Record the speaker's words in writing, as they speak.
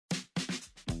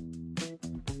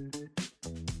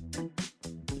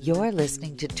You're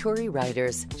listening to Turi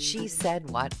Writer's She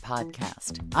Said What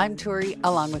podcast. I'm Turi,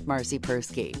 along with Marcy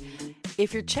Persky.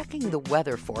 If you're checking the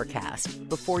weather forecast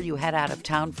before you head out of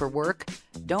town for work,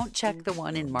 don't check the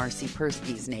one in Marcy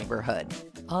Persky's neighborhood.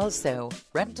 Also,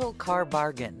 rental car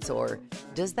bargains, or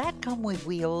does that come with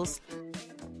wheels?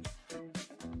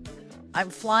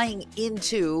 I'm flying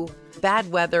into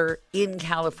bad weather in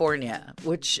California,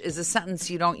 which is a sentence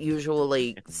you don't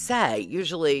usually say.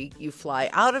 Usually you fly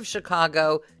out of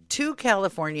Chicago to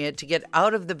California to get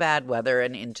out of the bad weather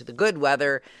and into the good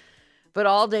weather. But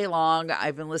all day long,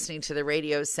 I've been listening to the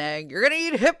radio saying, you're going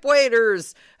to need hip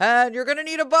waders and you're going to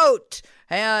need a boat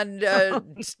and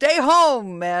stay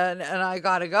home. And I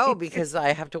got to go because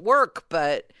I have to work.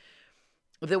 But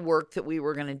the work that we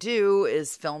were going to do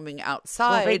is filming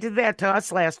outside. Well, they did that to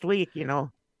us last week, you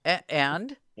know.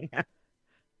 And? Yeah.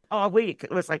 All week.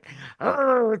 It was like,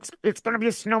 oh, it's going to be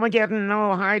a snowmageddon.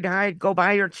 No, hide. Go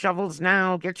buy your shovels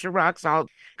now. Get your rocks out.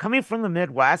 Coming from the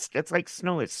Midwest, it's like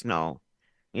snow is snow,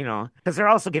 you know, because they're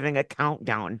also giving a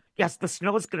countdown. Yes, the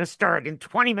snow is going to start in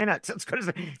 20 minutes. It's going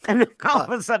to, and then all of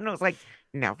a sudden it was like,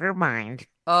 never mind.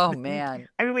 Oh, man.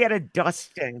 I mean, we had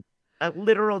a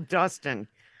literal dusting.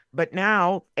 But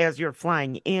now, as you're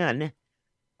flying in,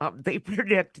 they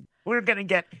predict we're going to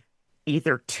get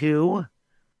either 2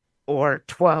 or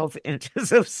 12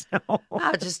 inches of snow.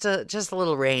 Oh, just a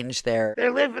little range there.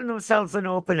 They're leaving themselves an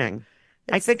opening.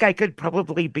 I think I could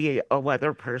probably be a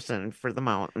weather person for the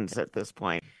mountains at this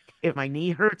point. If my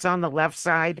knee hurts on the left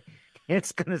side,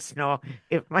 it's going to snow.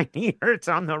 If my knee hurts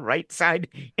on the right side,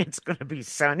 it's going to be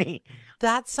sunny.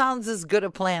 That sounds as good a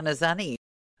plan as any.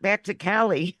 Back to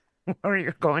Cali, where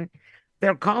you're going,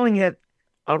 they're calling it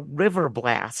a river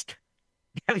blast.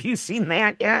 Have you seen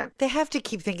that yet? They have to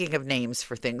keep thinking of names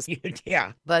for things.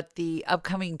 Yeah. But the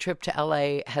upcoming trip to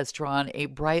LA has drawn a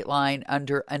bright line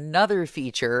under another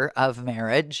feature of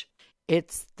marriage.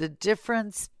 It's the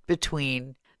difference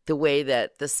between the way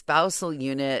that the spousal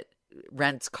unit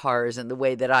rents cars and the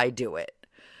way that I do it.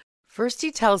 First,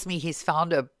 he tells me he's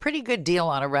found a pretty good deal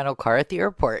on a rental car at the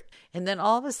airport. And then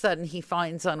all of a sudden, he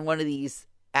finds on one of these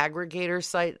aggregator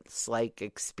sites like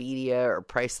Expedia or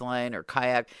Priceline or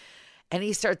Kayak, and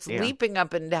he starts leaping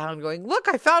up and down going, look,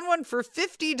 I found one for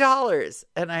 $50.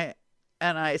 And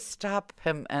I stop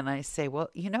him and I say, well,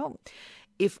 you know,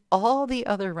 if all the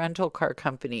other rental car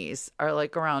companies are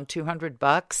like around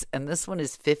 $200 and this one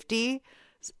is $50,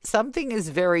 something is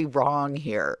very wrong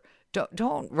here.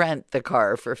 Don't rent the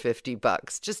car for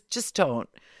 $50. Just don't.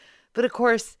 But of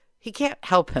course, he can't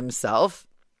help himself.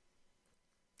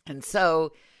 And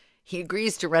so he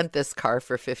agrees to rent this car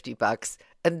for $50.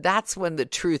 And that's when the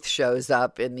truth shows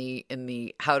up in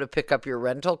the how to pick up your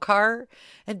rental car.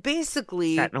 And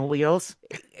basically, got no wheels.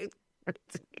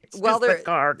 Well,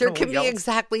 there can be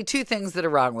exactly 2 things that are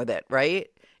wrong with it, right?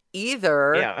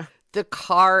 Either the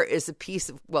car is a piece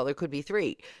of, well, there could be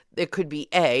 3. It could be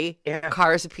A,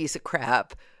 car is a piece of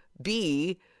crap.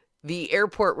 B, the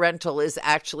airport rental is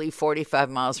actually 45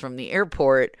 miles from the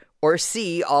airport. Or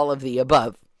C, all of the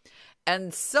above.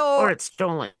 And so, or it's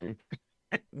stolen.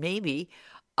 Maybe.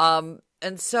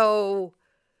 And so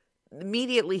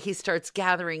immediately he starts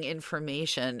gathering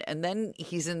information, and then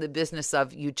he's in the business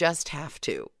of you just have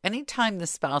to. Anytime the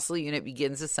spousal unit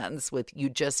begins a sentence with you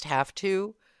just have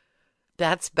to,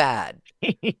 that's bad.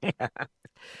 Yeah.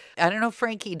 I don't know if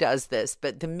Frankie does this,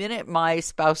 but the minute my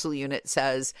spousal unit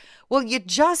says, well, you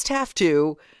just have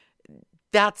to,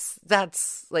 that's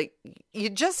like, you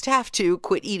just have to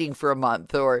quit eating for a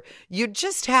month, or you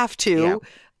just have to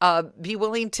be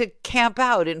willing to camp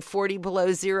out in 40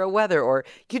 below zero weather, or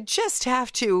you just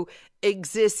have to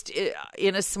exist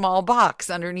in a small box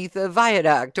underneath a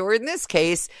viaduct, or in this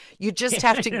case, you just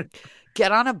have to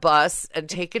get on a bus and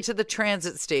take it to the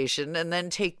transit station and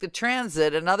then take the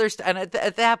transit and others. And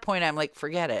at that point, I'm like,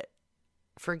 forget it.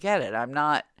 I'm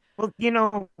not. Well, you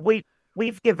know,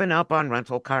 we've given up on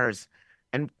rental cars,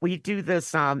 and we do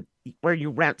this where you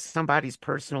rent somebody's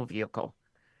personal vehicle.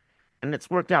 And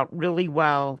it's worked out really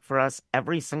well for us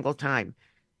every single time.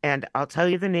 And I'll tell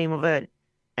you the name of it,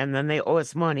 and then they owe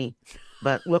us money.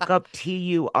 But look up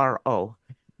Turo.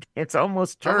 It's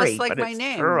almost Turi, almost like but my it's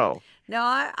name. Turo. No,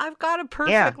 I've got a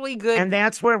perfectly good. And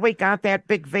that's where we got that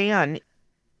big van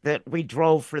that we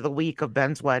drove for the week of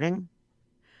Ben's wedding.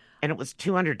 And it was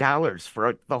 $200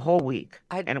 for the whole week.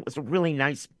 And it was a really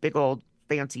nice, big old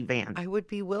fancy van. I would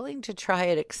be willing to try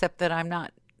it, except that I'm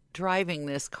not driving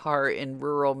this car in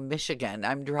rural Michigan.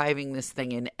 I'm driving this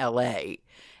thing in LA.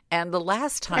 And the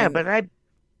last time. Yeah, but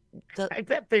the I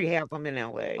bet they have them in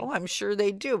LA. Oh, I'm sure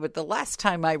they do. But the last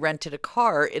time I rented a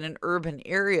car in an urban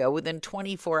area, within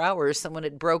 24 hours, someone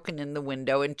had broken in the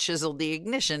window and chiseled the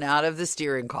ignition out of the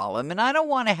steering column. And I don't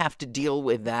want to have to deal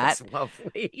with That's that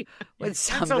lovely. with I'm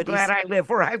so glad somebody's I live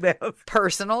where I live.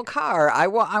 personal car. I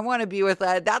want to be with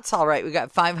that. That's all right. We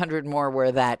got 500 more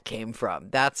where that came from.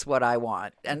 That's what I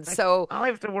want. And so, All I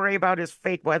have to worry about is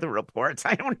fake weather reports.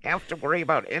 I don't have to worry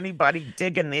about anybody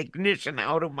digging the ignition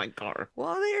out of my car.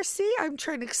 well, there, see, I'm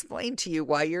trying to explain to you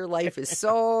why your life is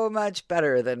so much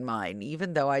better than mine,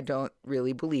 even though I don't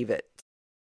really believe it.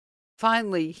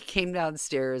 Finally, he came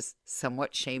downstairs,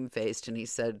 somewhat shamefaced, and he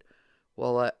said,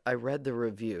 well, I read the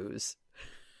reviews.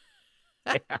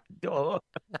 Yeah, duh.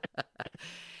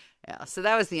 Yeah, so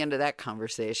that was the end of that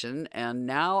conversation. And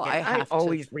now I Yeah, I have to.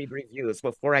 always read reviews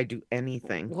before I do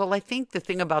anything. Well, I think the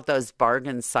thing about those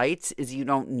bargain sites is you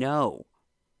don't know.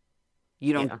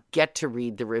 You don't Yeah. get to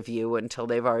read the review until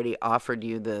they've already offered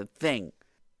you the thing.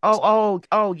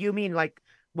 Oh, you mean like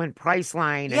when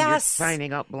Priceline and you're Yes.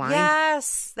 signing up blind?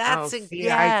 Yes, Oh, that's a see,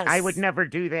 yes. I would never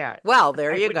do that. Well,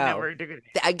 there I you would go. never do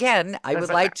that. Again, I would 'Cause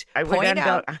like to I would point end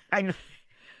out. up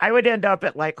I would end up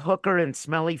at like Hooker and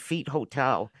Smelly Feet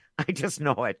Hotel. I just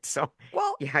know it. So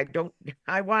Well, yeah,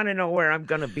 I want to know where I'm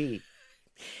gonna be.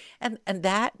 and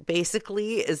that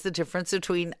basically is the difference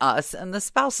between us and the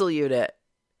spousal unit.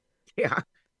 Yeah.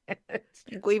 I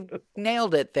think we've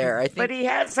nailed it there. I But think he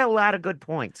has a lot of good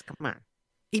points. Come on.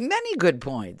 many good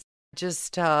points.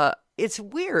 Just it's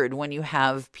weird when you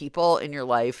have people in your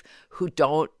life who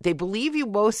they believe you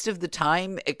most of the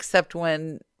time, except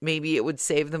when maybe it would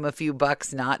save them a few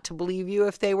bucks not to believe you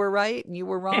if they were right and you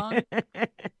were wrong.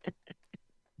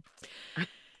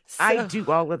 I So,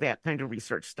 do all of that kind of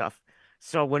research stuff.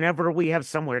 So whenever we have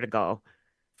somewhere to go,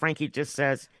 Frankie just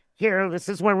says, "Here, this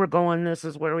is where we're going. This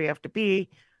is where we have to be.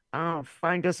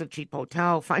 Find us a cheap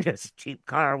hotel, find us a cheap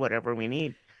car, whatever we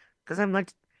need." Because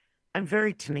I'm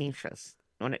very tenacious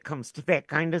when it comes to that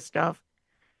kind of stuff.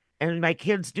 And my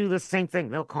kids do the same thing.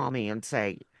 They'll call me and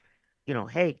say,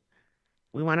 "Hey,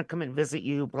 we want to come and visit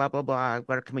you, blah, blah, blah.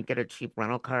 Where can we get a cheap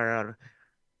rental car?"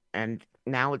 And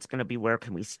now it's going to be where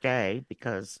can we stay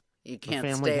because you the can't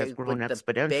family has stay grown with the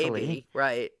exponentially. baby,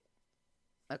 right?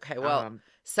 Okay, well, Um,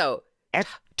 so at,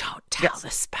 don't tell yes, the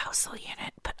spousal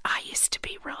unit, but I used to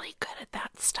be really good at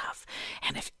that stuff.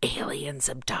 And if aliens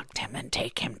abduct him and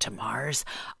take him to Mars,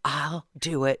 I'll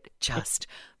do it just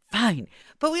fine.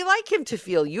 But we like him to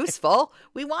feel useful.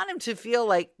 We want him to feel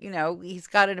like, he's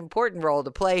got an important role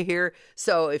to play here.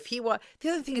 So if the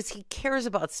other thing is he cares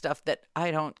about stuff that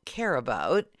I don't care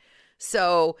about.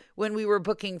 So when we were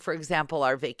booking, for example,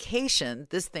 our vacation,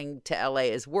 this thing to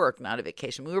LA is work, not a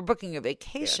vacation. We were booking a yeah,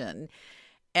 vacation.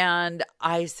 And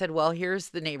I said, well, here's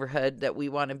the neighborhood that we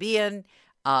want to be in.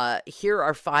 Here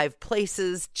are 5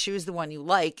 places. Choose the one you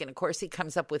like. And of course, he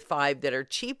comes up with 5 that are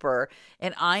cheaper.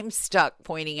 And I'm stuck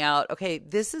pointing out, okay,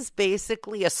 this is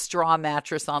basically a straw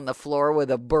mattress on the floor with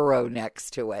a burrow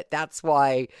next to it. That's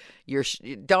why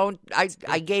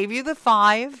I gave you the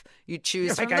 5. You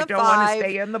choose like from I the don't want to 5.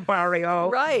 stay in the barrio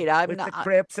Right. I'm with the not,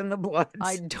 Crips and the I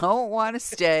Bloods. don't want to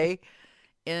stay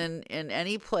in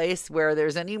any place where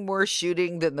there's any more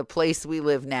shooting than the place we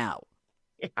live now.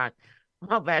 Yeah.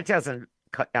 Well, that doesn't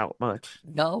cut out much.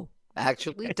 No,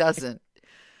 actually doesn't.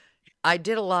 I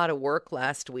did a lot of work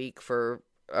last week for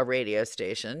a radio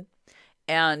station.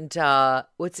 And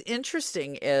what's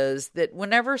interesting is that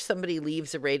whenever somebody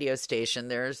leaves a radio station,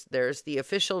 there's the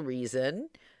official reason.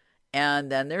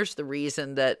 And then there's the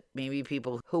reason that maybe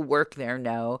people who work there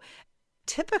know.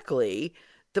 Typically,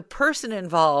 the person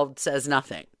involved says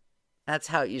nothing. That's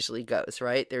how it usually goes,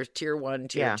 right? There's tier 1,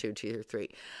 tier Yeah. 2, tier 3.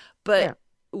 Yeah. But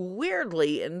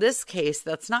weirdly, in this case,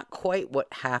 that's not quite what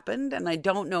happened. And I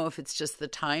don't know if it's just the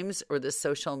times or the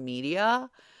social media,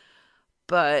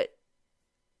 but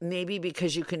maybe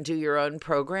because you can do your own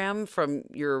program from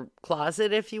your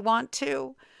closet if you want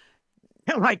to.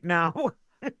 Like now.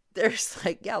 There's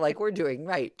like we're doing,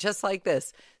 right, just like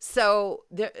this. So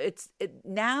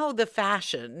now the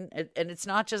fashion, and it's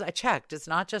not just, I checked, it's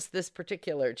not just this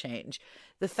particular change.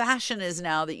 The fashion is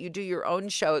now that you do your own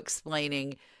show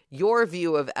explaining your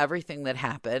view of everything that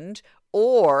happened,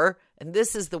 and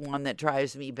this is the one that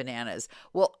drives me bananas.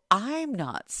 Well, I'm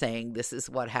not saying this is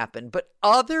what happened, but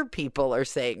other people are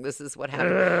saying this is what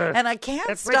happened. Ugh. And I can't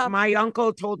That's stop. like my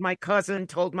uncle told my cousin,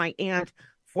 told my aunt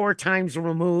 4 times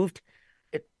removed.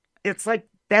 It's like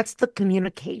that's the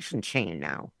communication chain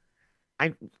now.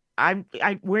 I,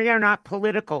 we are not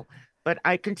political, but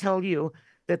I can tell you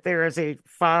that there is a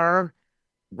far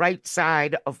right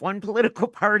side of one political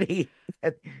party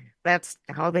that's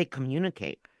how they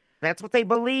communicate. That's what they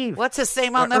believe. What's the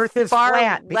same The on the Earth is far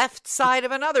flat. left side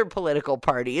of another political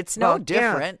party? It's no Well, yeah.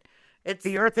 different. It's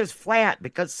The Earth is flat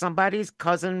because somebody's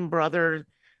cousin, brother,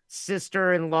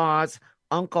 sister-in-law's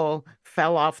uncle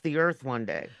fell off the Earth one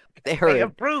day. they heard. They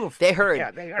have proof. They heard.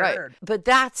 Yeah, they Right. heard. But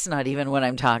that's not even what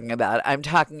I'm talking about. I'm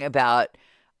talking about,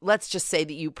 let's just say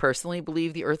that you personally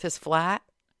believe the Earth is flat,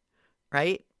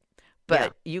 right?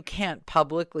 But you can't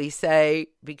publicly say,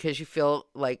 because you feel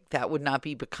like that would not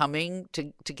be becoming,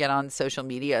 to get on social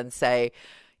media and say,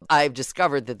 I've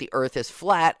discovered that the Earth is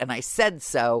flat and I said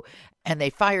so, and they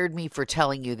fired me for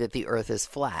telling you that the Earth is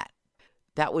flat.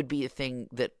 That would be a thing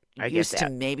that I get used to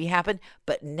that. maybe happen.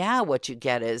 But now what you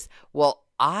get is, well,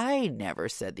 I never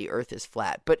said the Earth is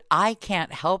flat, but I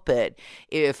can't help it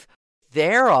if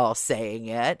they're all saying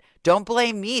it. Don't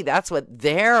blame me. That's what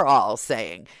they're all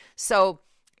saying. So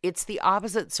it's the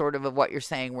opposite sort of what you're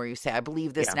saying, where you say, I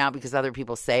believe this now because other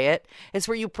people say it. It's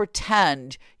where you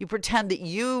pretend that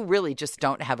you really just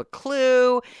don't have a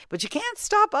clue, but you can't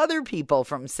stop other people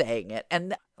from saying it.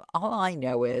 And all I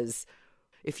know is,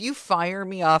 if you fire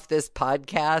me off this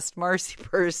podcast, Marcy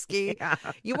Persky,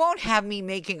 you won't have me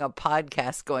making a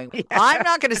podcast going, I'm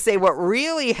not going to say what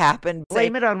really happened.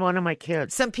 Blame it on one of my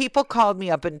kids. Some people called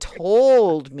me up and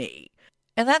told me.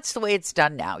 And that's the way it's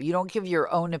done now. You don't give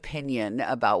your own opinion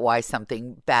about why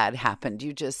something bad happened.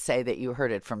 You just say that you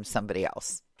heard it from somebody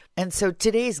else. And so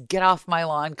today's get off my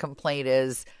lawn complaint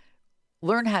is,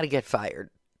 learn how to get fired.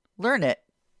 Learn it.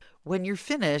 When you're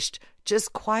finished,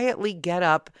 just quietly get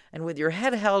up and with your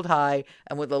head held high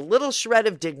and with a little shred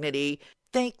of dignity,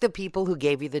 thank the people who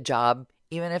gave you the job,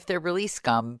 even if they're really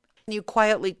scum. And you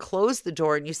quietly close the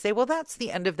door and you say, well, that's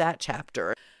the end of that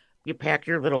chapter. You pack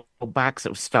your little box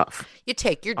of stuff. You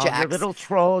take your All jacks, your little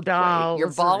troll dolls. your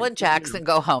ball and jacks, and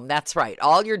go home. That's right.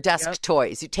 All your desk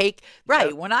toys. You take,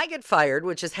 when I get fired,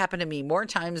 which has happened to me more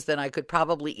times than I could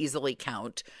probably easily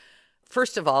count.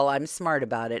 First of all, I'm smart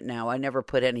about it now. I never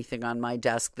put anything on my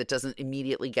desk that doesn't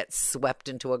immediately get swept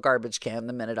into a garbage can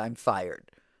the minute I'm fired.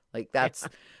 Like, that's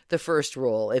the first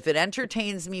rule. If it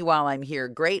entertains me while I'm here,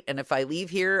 great. And if I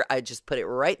leave here, I just put it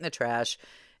right in the trash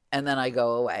and then I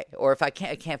go away. Or if I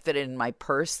can't fit it in my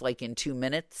purse, like in 2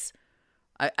 minutes.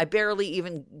 I barely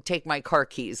even take my car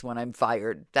keys when I'm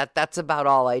fired. That's about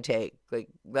all I take. Like,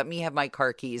 let me have my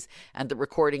car keys and the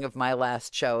recording of my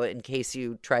last show in case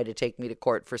you try to take me to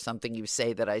court for something you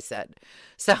say that I said.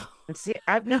 So, see,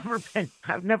 I've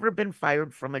never been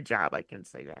fired from a job. I can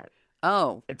say that.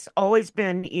 Oh, It's always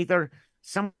been either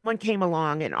someone came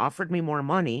along and offered me more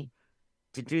money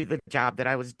to do the job that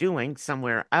I was doing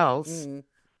somewhere else,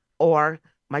 or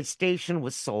my station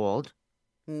was sold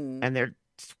and they're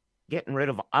getting rid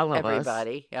of all of us.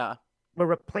 everybody, yeah. We're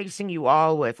replacing you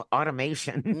all with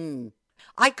automation.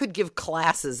 I could give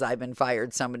classes. I've been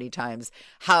fired so many times.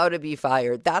 How to be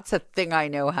fired. That's a thing I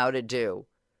know how to do.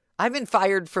 I've been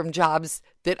fired from jobs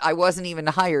that I wasn't even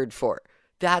hired for.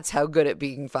 That's how good at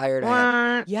being fired I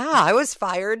am. What? Yeah, I was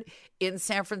fired in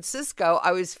San Francisco.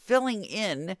 I was filling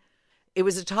in. It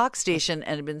was a talk station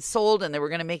and had been sold, and they were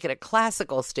going to make it a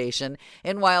classical station.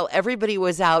 And while everybody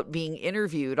was out being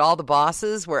interviewed, all the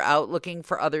bosses were out looking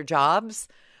for other jobs.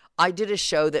 I did a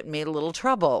show that made a little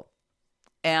trouble.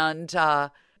 And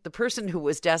the person who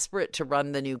was desperate to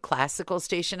run the new classical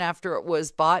station after it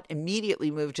was bought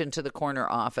immediately moved into the corner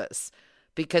office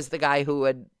because the guy who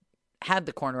had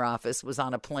the corner office was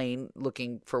on a plane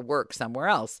looking for work somewhere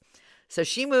else. So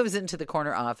she moves into the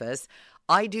corner office.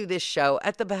 I do this show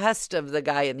at the behest of the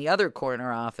guy in the other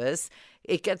corner office.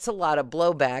 It gets a lot of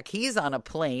blowback. He's on a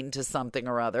plane to something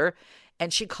or other.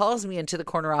 And she calls me into the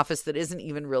corner office that isn't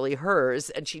even really hers.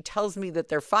 And she tells me that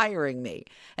they're firing me.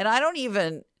 And I don't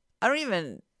even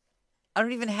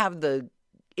have the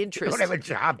interest You don't have a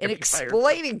job to in be fired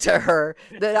explaining to her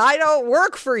that I don't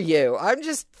work for you. I'm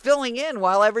just filling in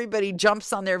while everybody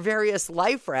jumps on their various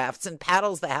life rafts and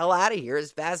paddles the hell out of here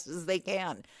as fast as they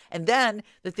can. And then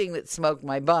the thing that smoked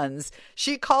my buns,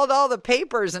 she called all the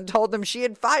papers and told them she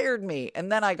had fired me.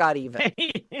 And then I got even.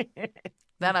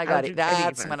 Then I got How'd you it. get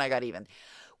That's even? when I got even.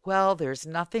 Well, there's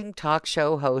nothing talk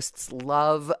show hosts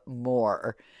love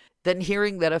more than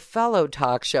hearing that a fellow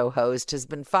talk show host has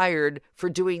been fired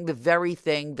for doing the very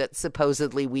thing that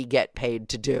supposedly we get paid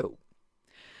to do.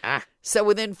 So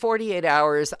within 48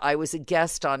 hours, I was a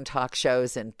guest on talk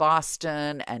shows in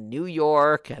Boston and New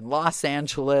York and Los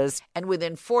Angeles. And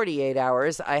within 48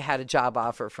 hours, I had a job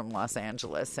offer from Los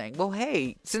Angeles saying, well,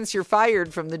 hey, since you're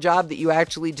fired from the job that you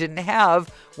actually didn't have,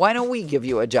 why don't we give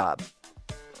you a job?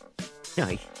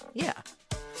 Nice. Yeah.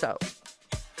 So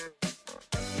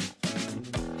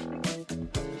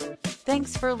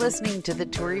Thanks for listening to the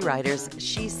Turi Writers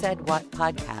She Said What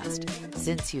podcast.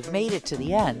 Since you've made it to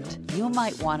the end, you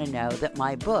might want to know that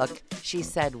my book, She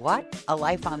Said What? A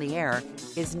Life on the Air,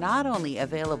 is not only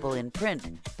available in print,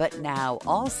 but now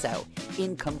also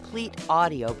in complete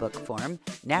audiobook form,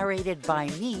 narrated by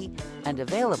me and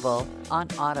available on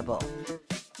Audible.